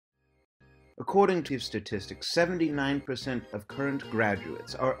According to statistics, 79% of current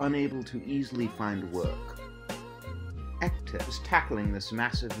graduates are unable to easily find work. ECTA is tackling this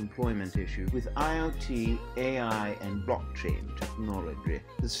massive employment issue with IoT, AI, and blockchain technology.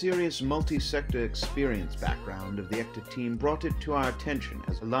 The serious multi-sector experience background of the ECTA team brought it to our attention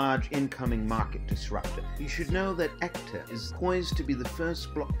as a large incoming market disruptor. You should know that ECTA is poised to be the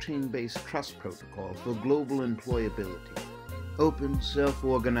first blockchain-based trust protocol for global employability. Open,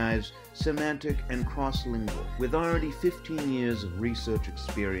 self-organized, semantic, and cross-lingual. With already 15 years of research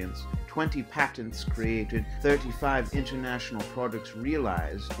experience, 20 patents created, 35 international products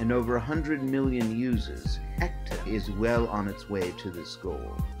realized, and over 100 million users, ECTA is well on its way to this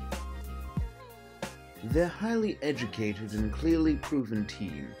goal. Their highly educated and clearly proven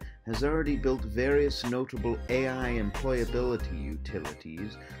team has already built various notable AI employability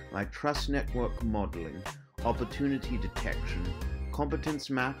utilities like trust network modeling, opportunity detection, competence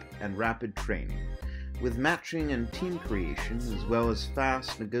map, and rapid training, with matching and team creation as well as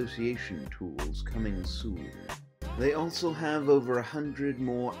fast negotiation tools coming soon. They also have over 100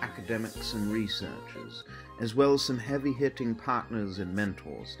 more academics and researchers, as well as some heavy-hitting partners and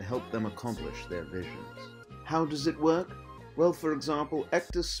mentors to help them accomplish their visions. How does it work? Well, for example,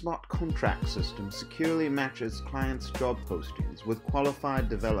 ECTA's smart contract system securely matches clients' job postings with qualified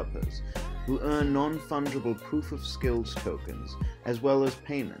developers who earn non-fungible proof-of-skills tokens as well as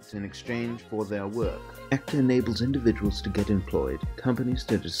payments in exchange for their work. ECTA enables individuals to get employed, companies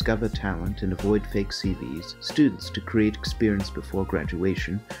to discover talent and avoid fake CVs, students to create experience before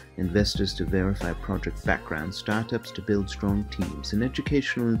graduation, investors to verify project backgrounds, startups to build strong teams, and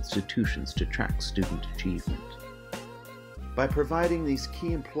educational institutions to track student achievement. By providing these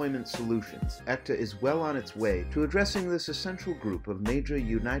key employment solutions, ECTA is well on its way to addressing this essential group of major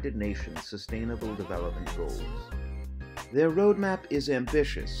United Nations Sustainable Development Goals. Their roadmap is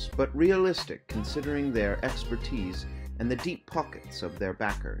ambitious, but realistic considering their expertise and the deep pockets of their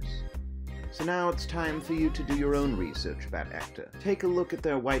backers. So now it's time for you to do your own research about ECTA. Take a look at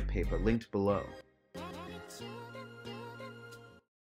their white paper linked below.